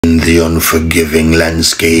In the unforgiving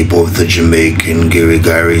landscape of the Jamaican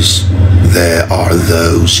Girigaris, there are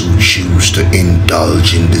those who choose to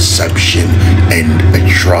indulge in deception and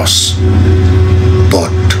atrocity. But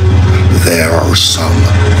there are some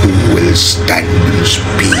who will stand and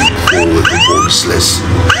speak for the voiceless,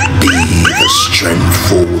 be the strength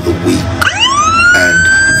for the weak, and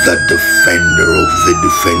the defender of the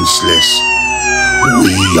defenseless.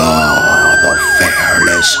 We are the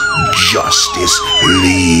Fearless Justice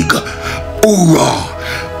League. Hoorah!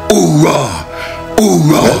 Hoorah!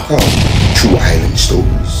 Hoorah! Welcome to Island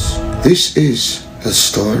Stories. This is the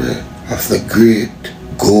story of the Great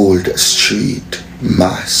Gold Street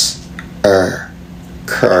Massacre.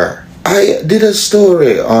 I did a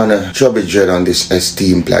story on Chubby Dread on this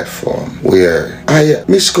esteemed platform where I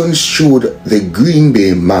misconstrued the Green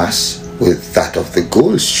Bay Mass with that of the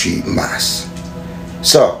Gold Street Mass.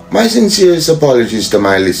 So, my sincerest apologies to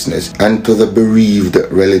my listeners and to the bereaved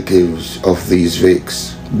relatives of these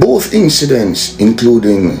Vicks. Both incidents,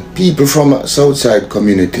 including people from Southside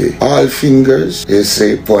community, all fingers, they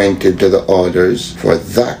say, pointed to the orders for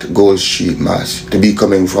that Gold Street Mass to be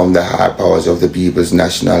coming from the high powers of the People's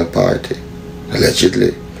National Party.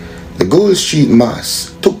 Allegedly, the Gold Street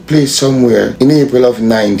Mass took place somewhere in April of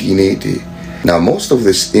 1980. Now, most of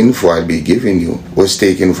this info I'll be giving you was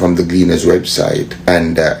taken from the Gleaner's website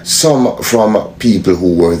and some from people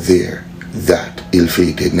who were there that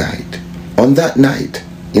ill-fated night. On that night,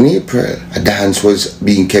 in April, a dance was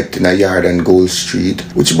being kept in a yard on Gold Street,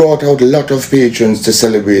 which brought out a lot of patrons to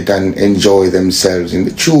celebrate and enjoy themselves in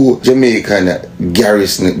the true Jamaican Giri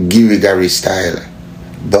style.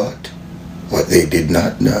 But what they did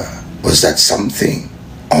not know was that something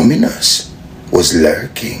ominous was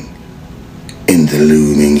lurking in the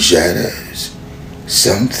looming shadows.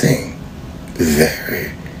 Something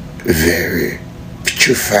very, very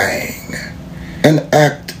petrifying. An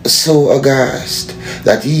act so aghast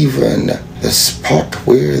that even the spot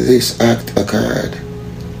where this act occurred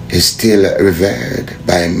is still revered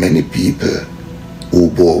by many people who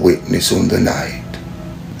bore witness on the night.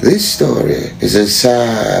 This story is a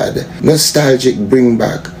sad, nostalgic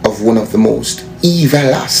bringback of one of the most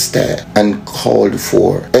everlasting and called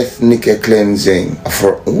for ethnic cleansing of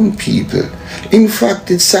our own people. In fact,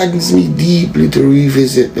 it saddens me deeply to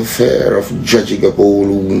revisit the fear of judging up old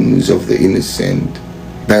wounds of the innocent,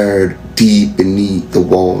 buried deep beneath the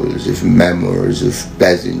walls of memories of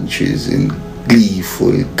pleasantries and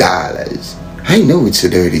gleeful galas. I know it's a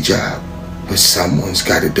dirty job, but someone's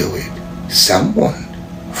got to do it. Someone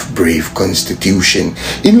of brave constitution,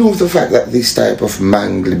 in view of the fact that this type of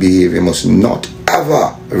mangled behavior must not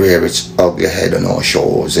ever rear its ugly head on our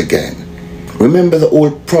shores again. Remember the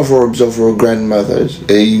old proverbs of our grandmothers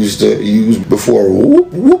they used to use before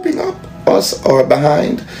whooping up us or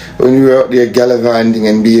behind when we were out there gallivanting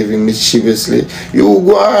and behaving mischievously? You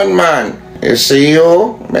go on, man. You see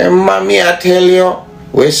you? Remember me, I tell you,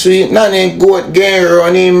 we sweet nanny goat get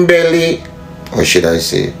run in belly. Or should I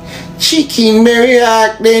say, chicken berry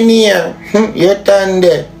heart then here. You turn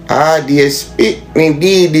there. They spit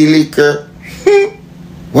me the liquor.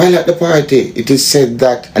 While at the party, it is said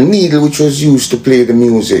that a needle which was used to play the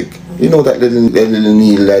music, you know that little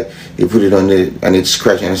needle that you put it on it and it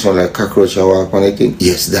scratch and sound like cockroach or walk on it?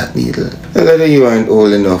 Yes, that needle. A lot of you aren't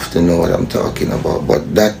old enough to know what I'm talking about,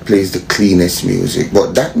 but that plays the cleanest music.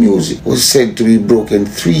 But that music was said to be broken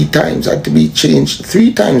 3 times, had to be changed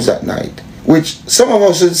 3 times that night. Which some of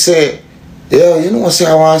us would say, yo, you know, say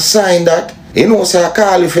I want to sign that. You know, say I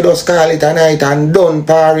call you for just call it a night and done,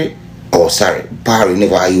 party. Oh, sorry, party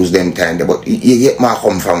never use them time there, but you get my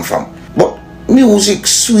come from. But music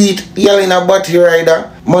sweet, yelling about the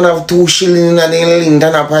rider. Man have 2 shillings and then lint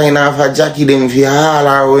and a pine off a jacket them for all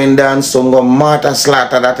our when dance some go martyr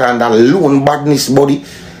slaughter that and a lone badness body.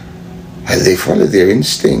 As they follow their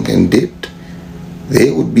instinct and dipped, they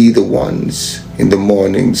would be the ones in the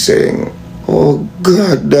morning saying, oh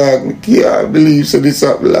God, dog, I can't believe so this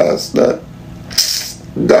happened last night.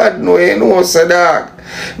 God no, you know, so dog.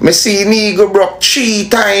 Me see nigga broke 3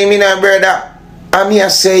 times in a brother. And me I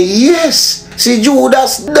say, yes. See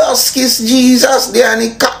Judas does kiss Jesus there and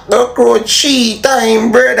he cocked the crow 3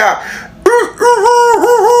 times, brother.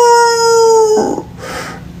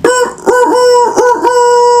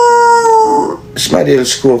 My little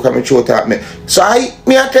school coming through at me. So I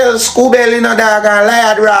tell school bell in a dog and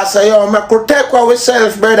liad rasa, yo, me could take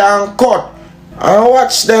ourselves, brother, and cut. And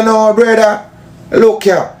watch them now, brother. Look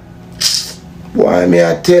here. Boy, me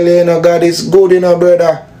I tell you, God is good,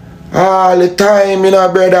 brother. All the time,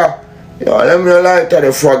 brother. Yo, let me light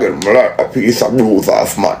the frog and like a piece of bruise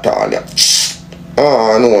off my tongue.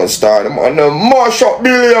 Oh, no one start them on the mash up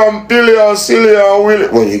billion, sillion, will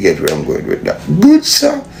it? Well, you get where I'm going with that. Good,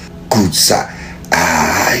 sir. Good, sir.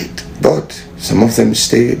 Alright. But some of them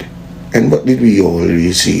stayed. And what did we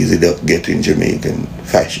always see the get in Jamaican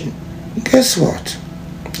fashion? Guess what?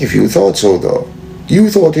 If you thought so, though, you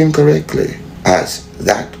thought incorrectly, as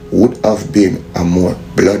that would have been a more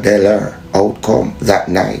bloodier outcome that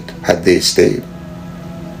night had they stayed.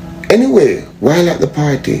 Anyway, while at the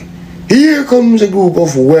party, here comes a group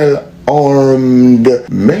of well-armed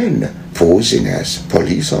men posing as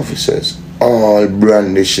police officers, all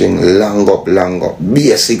brandishing long up,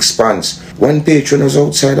 basic pants. One patron was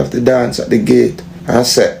outside of the dance at the gate and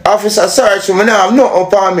said, "Officer, search me now, I'm not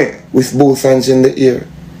up on me," with both hands in the air.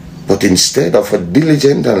 But instead of a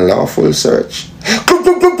diligent and lawful search,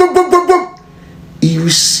 he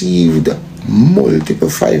received multiple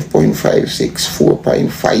 5.56,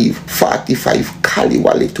 4.5, 45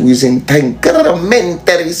 caliwali to his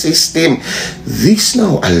integumentary system. This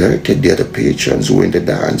now alerted the other patrons who were in the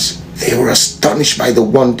dance. They were astonished by the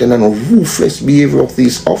wanton and ruthless behavior of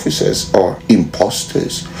these officers, or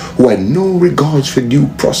imposters, who had no regards for due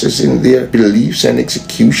process in their beliefs and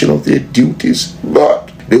execution of their duties. But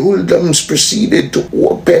the hoodlums proceeded to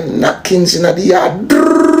open knockings in the yard.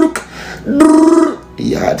 The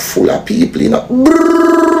yard full of people, you know.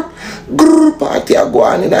 Party are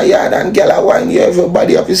going in the yard and girl are winding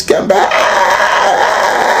everybody up his camp.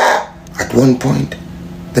 At one point,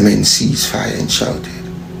 the men seized fire and shouted,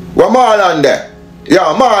 "Where Marlon there?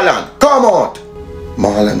 Yeah, Marlon, come out!"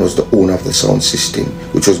 Marlon was the owner of the sound system,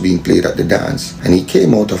 which was being played at the dance, and he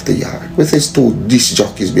came out of the yard with his 2 disc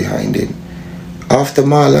jockeys behind him. After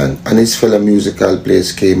Marlon and his fellow musical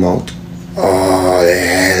players came out, oh,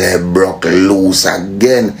 they broke loose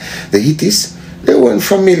again. The hitties, they weren't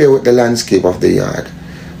familiar with the landscape of the yard.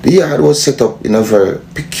 The yard was set up in a very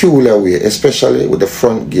peculiar way, especially with the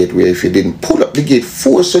front gate, where if you didn't pull up the gate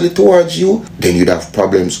forcefully towards you, then you'd have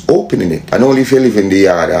problems opening it. And only if you live in the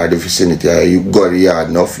yard or the vicinity, or you got the yard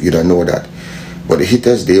enough, you don't know that. But the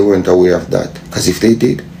hitters, they weren't aware of that, because if they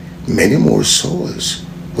did, many more souls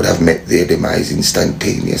would have met their demise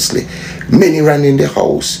instantaneously. Many ran in the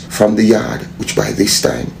house from the yard, which by this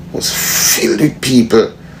time was filled with people.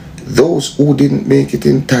 Those who didn't make it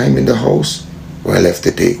in time in the house were left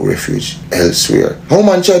to take refuge elsewhere.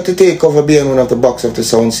 Woman tried to take over behind one of the box of the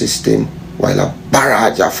sound system, while a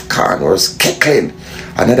barrage of corn was cackling.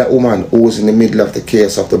 Another woman who was in the middle of the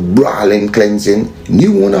chaos of the brawling cleansing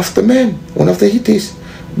knew one of the men, one of the hitties,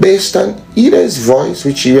 based on either his voice,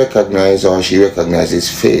 which she recognized, or she recognized his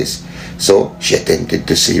face. So she attempted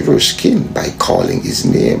to save her skin by calling his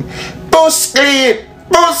name. Buscleet!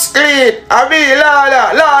 Buscleet! Abi,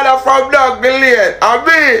 Lala from Dog the Lane!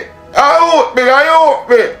 Abi! I hope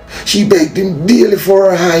me! She begged him daily for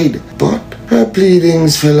her hide, but her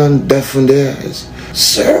pleadings fell on deafened ears.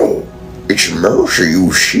 So, it's mercy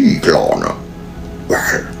you seek, Lorna.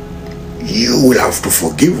 Well, you will have to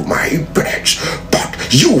forgive my impudence, but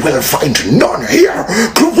you will find none here.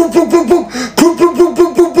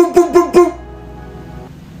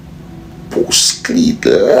 Buscleet,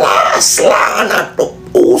 last Lana to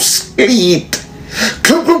Buscleet.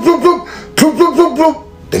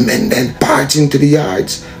 The men then barged into the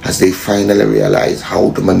yards as they finally realized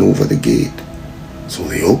how to maneuver the gate. So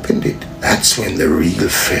they opened it. That's when the real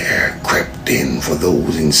fear crept in for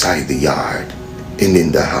those inside the yard and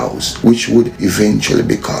in the house, which would eventually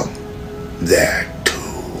become their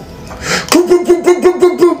tomb.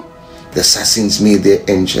 The assassins made their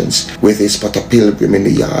entrance with a spot of pilgrim in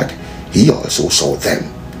the yard. He also saw them.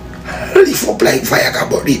 Lift up like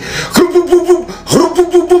vagabody.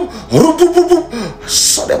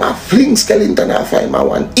 So them a fling skeleton off him and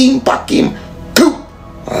one impact him.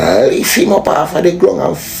 Lift him up off of the ground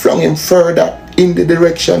and flung him further in the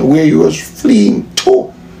direction where he was fleeing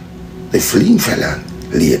to. The fleeing felon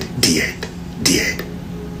laid dead.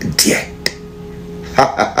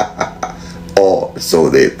 Oh, so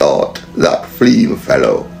they thought that fleeing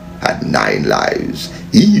fellow had 9 lives.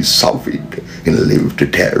 He suffered and lived to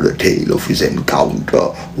tell the tale of his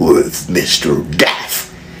encounter with Mr. Death.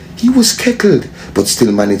 He was kettled, but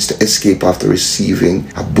still managed to escape after receiving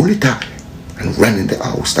a bullet and ran in the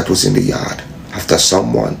house that was in the yard after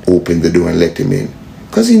someone opened the door and let him in,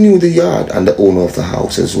 because he knew the yard and the owner of the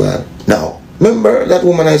house as well. Now, remember that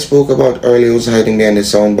woman I spoke about earlier was hiding there in the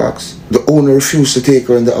sound box? The owner refused to take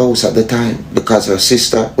her in the house at the time because her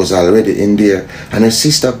sister was already in there, and her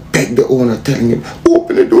sister begged the owner, telling him,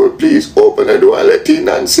 "Open the door, please, open the door, let in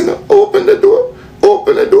Nancy, open the door.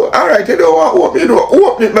 Open the door. Alright, you don't want to open the door.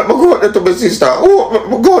 Open it, let me go out there to my sister.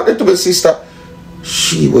 Go out there to my sister."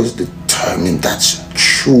 She was determined. That's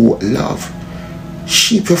true love.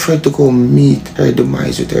 she preferred to go meet her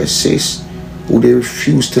demise with her sis, who they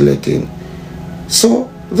refused to let in. So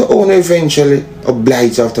the owner eventually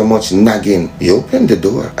obliged after much nagging. He opened the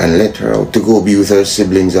door and let her out to go be with her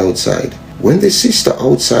siblings outside. When the sister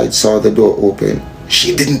outside saw the door open,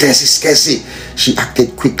 she didn't hesitate. She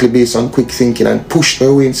acted quickly based on quick thinking and pushed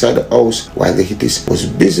her way inside the house while the hittis was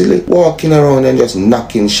busily walking around and just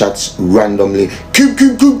knocking shots randomly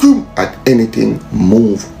at anything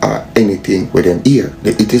move or anything with them ear.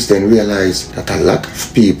 The hittis then realized that a lot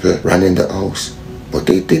of people ran in the house, but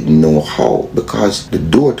they didn't know how, because the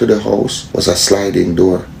door to the house was a sliding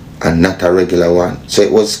door and not a regular one. So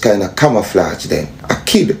it was kind of camouflage then. A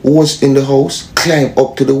kid who was in the house climbed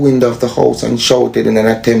up to the window of the house and shouted in an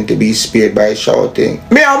attempt to be spared by shouting,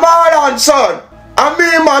 "Me a Marlon son! And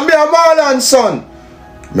me man, me a Marlon son!"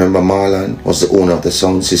 Remember, Marlon was the owner of the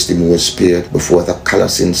sound system who was spared before the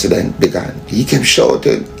callous incident began. He kept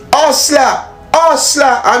shouting, "Hustler!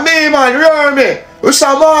 Hustler! And me man, hear me! It's a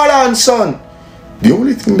Marlon son!" The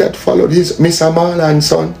only thing that followed is Mr. Marlon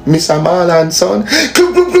son, Mr. Marlon son.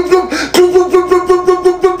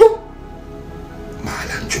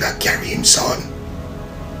 Marlon should have carried him son.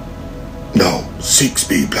 No, 6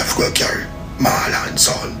 people have got to carry Marlon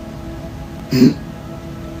son.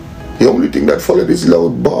 The only thing that followed his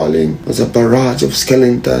loud bawling was a barrage of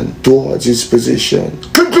skeleton towards his position.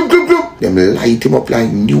 Them light him up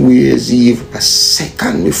like New Year's Eve, a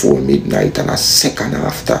second before midnight and a second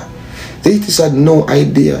after. They just had no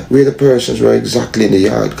idea where the persons were exactly in the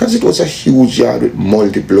yard, because it was a huge yard with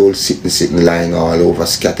multiple old sitting lying all over,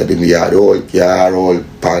 scattered in the yard, all yard, all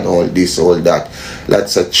pan, all this, all that.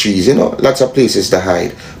 Lots of trees, you know, lots of places to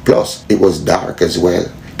hide. Plus, it was dark as well.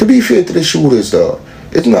 To be fair to the shooters though,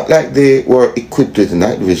 it's not like they were equipped with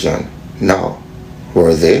night vision. Now,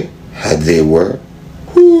 were they? Had they were?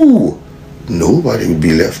 Whoo! Nobody would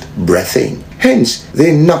be left breathing. Hence,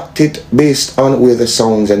 they knocked it based on where the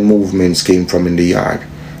sounds and movements came from in the yard.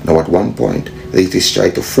 Now at one point, they just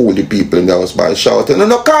tried to fool the people in the house by shouting, "Oh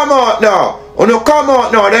no, come out now! Oh no, come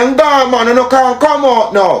out now! Them gone man, oh no, can't come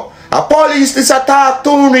out now! A police this attack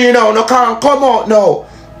to me now, no can't come out now!"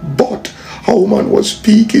 But a woman was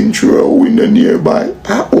peeking through a window nearby.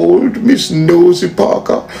 A old Miss Nosy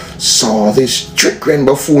Parker saw this trickling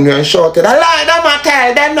buffoon and shouted, "I lie them a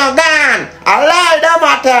tell them no gone! I lie them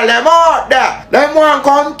a tell them out there! Them want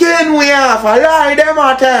come kill we off! I lie them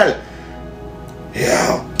a tell!"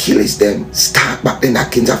 Yeah, kills them. Start back the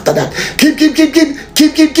knockings after that. Keep.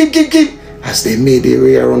 As they made their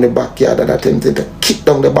way around the backyard and attempted to kick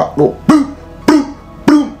down the back door.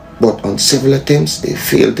 But on several attempts, they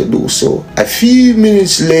failed to do so. A few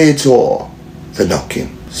minutes later, the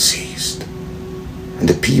knocking ceased, and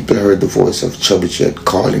the people heard the voice of Chubby Chet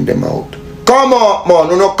calling them out. "Come out,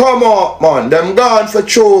 man! No, come out, man! Them gone for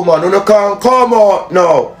true, man! No, can't come out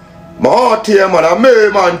now! My heart here, man! I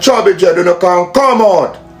me, man! Chubby Chet, no, can't come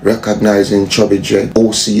out!" Recognizing Chubby Chet,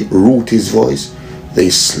 OC Rooty's voice,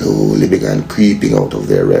 they slowly began creeping out of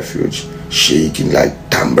their refuge, shaking like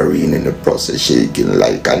tambourine in the process, shaking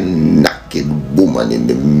like a naked woman in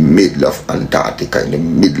the middle of Antarctica in the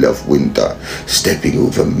middle of winter, stepping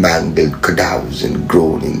over mangled cadavers and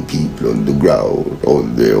groaning people on the ground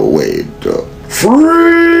on their way to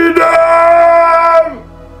freedom.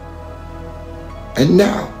 And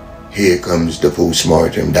now, here comes the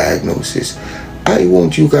post-mortem diagnosis. I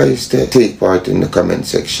want you guys to take part in the comment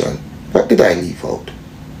section. What did I leave out?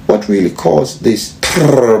 What really caused this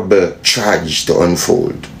terrible tragedy to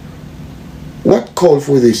unfold? What called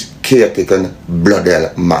for this chaotic and bloody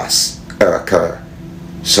mass occur?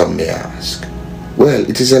 Some may ask. Well,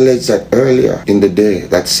 it is alleged that earlier in the day,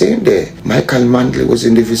 that same day, Michael Mantley was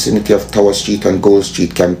in the vicinity of Tower Street and Gold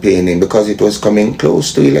Street campaigning because it was coming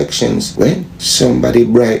close to elections when somebody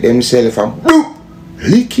bright themselves and bloop,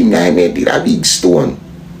 licking I made it a big stone.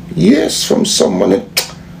 Yes, from someone.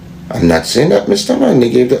 I'm not saying that Mr. Manley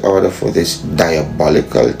gave the order for this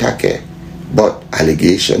diabolical attack, but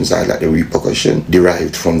allegations are that the repercussion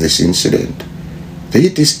derived from this incident. The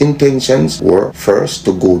hittis' intentions were first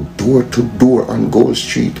to go door to door on Gold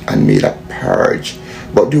Street and made a purge,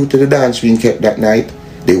 but due to the dance being kept that night,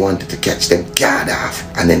 they wanted to catch them guard off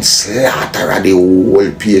and then slaughter the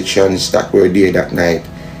whole patrons that were there that night.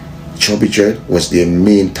 Chubby Chet was their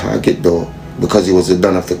main target though, because he was the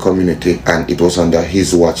don of the community and it was under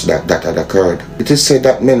his watch that had occurred. It is said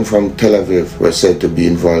that men from Tel Aviv were said to be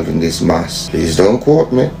involved in this mass. Please don't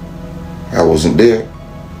quote me. I wasn't there.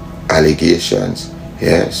 Allegations,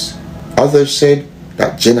 yes. Others said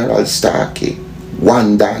that General Starkey,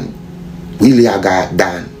 One Dan, Willie Agar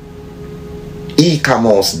Dan,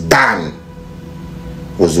 Ecamos Dan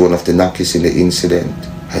was one of the knockers in the incident.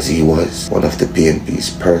 as he was one of the PNP's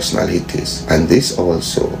personal hitters, and this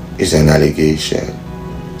also is an allegation.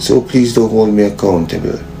 So please don't hold me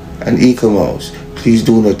accountable. And Eco Mouse, please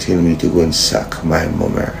do not tell me to go and sack my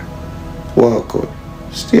mummer. Walk out.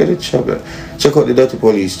 Stay out of trouble. Check out the Dirty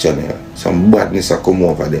Police channel. Some badness will come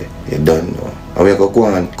over there. You don't know. And we go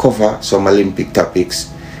and cover some Olympic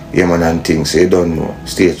topics. Yeah, man, and things. So you don't know.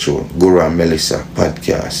 Stay tuned. Guru and Melissa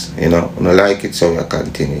podcast. You know, when I like it, so we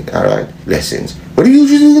continue. Alright? Blessings. What are you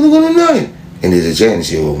usually going to go tonight? And there's a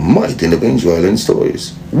chance you might end up enjoying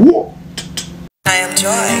stories. What? I am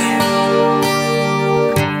Joy.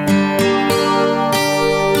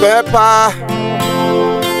 Peppa,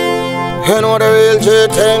 you know the real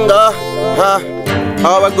G-thing, huh?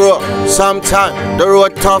 How I grow up, sometime the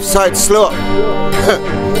road tough side slow.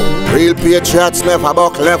 Real patriots never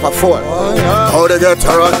buck, never fall. How they get to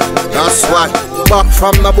run, that's why. Back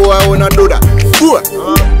from the boy, who not do that. Boy,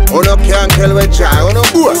 who no can't kill with joy, who no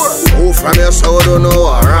boy. Who from your soul don't know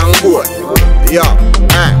what wrong boy. Yo,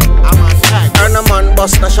 and a man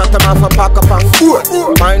bust a shot him off a pack up and board.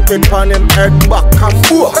 Pointed pon him head back and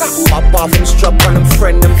board. Pop off him strap on him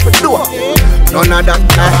friend him for door. None of that,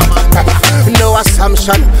 no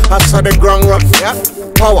assumption. I saw the ground run, yeah.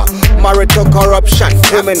 Power, married to corruption.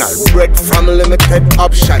 Criminal, bred from limited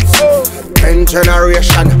options. 10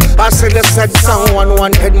 generation, I see the said someone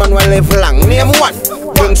wanted man will live long. Name one.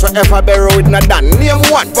 Things forever buried with no done. Name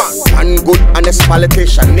one. One good honest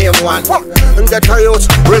politician. Name one. And get a youth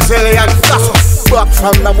resilient. Back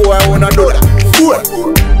from the boy who no do that. Boy,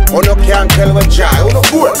 who no can't tell with joy. Who no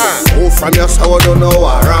boy. Who from your soul don't know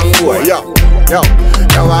what wrong boy. Yo, yo,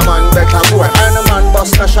 yo a man better boy. And a man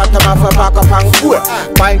bust a shot him off a back up and boy.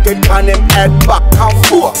 Pointed on him head back and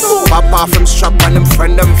boy. Pop off him strap on him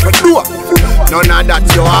friend him for door. None of that,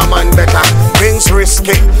 you a man better. Things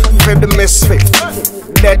risky, for the misfit.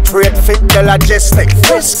 Dead rate fit the logistic.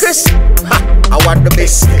 Chris, I want the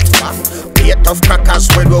biscuit. Be a tough crackers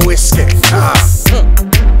with the whiskey.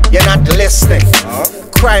 You're not listening.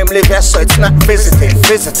 Crime live here, so it's not visiting.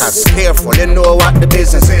 Visitors, careful, you know what the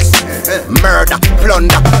business is. Murder,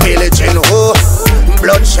 plunder, pillaging, oh,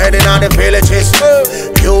 bloodshed in all the villages.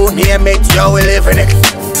 You name it, you will live in it.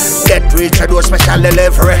 Death reach a door, special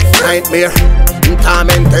delivery. Nightmare,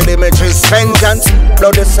 tormented images. Vengeance,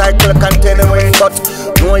 bloody cycle continuing. But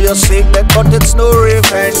know you seek that, but it's no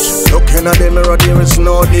revenge. Looking at the mirror, there is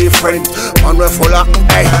no different. Man, we're full of,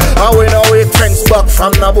 hey, and we know we trends back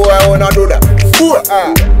from the boy, who no do that. Who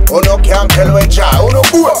no can't tell with joy, who no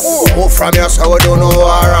boy. Who from your soul don't know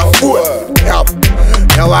what wrong boy. Yup,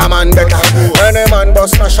 now a man better. Any man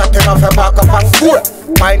bust no shot him off a back up and boy.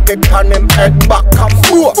 Pointed on him head back and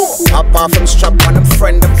boy. Pop off him strap on him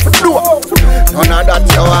friend him for door. None of that,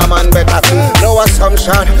 now a man better. No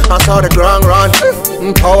assumption, I saw the ground run.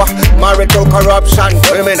 Power, married to corruption.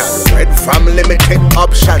 Criminal, bred from limited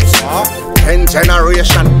options. 10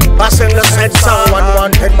 generation, passing the said someone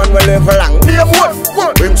wanted man will live long. Name one,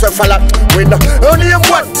 brings a fella with the name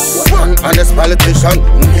one. One honest politician,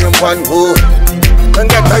 name one who. And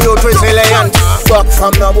get a youth resilient. Back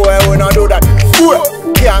from the boy who no do that.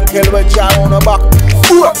 Can't kill with joy on the back.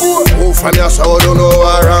 Who from your soul don't know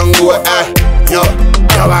what wrong boy. Yo,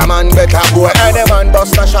 yo a man better boy. Any man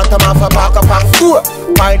bust a shot him off a back up and boy.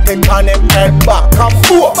 Pointed on him head back and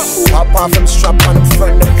boy. Pop off him strap on him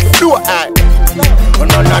friend him do it. But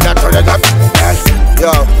none of that or that.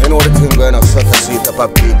 Yo, you know the thing going on suck a seat up a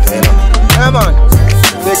beat, you know. Hey man,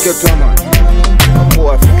 take your time man.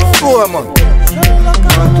 Boy, go man.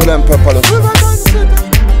 Man to them pepper look.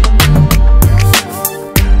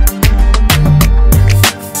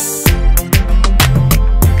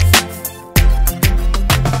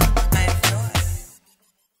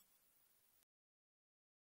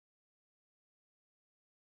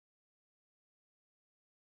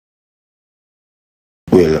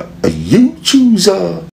 Well, you choose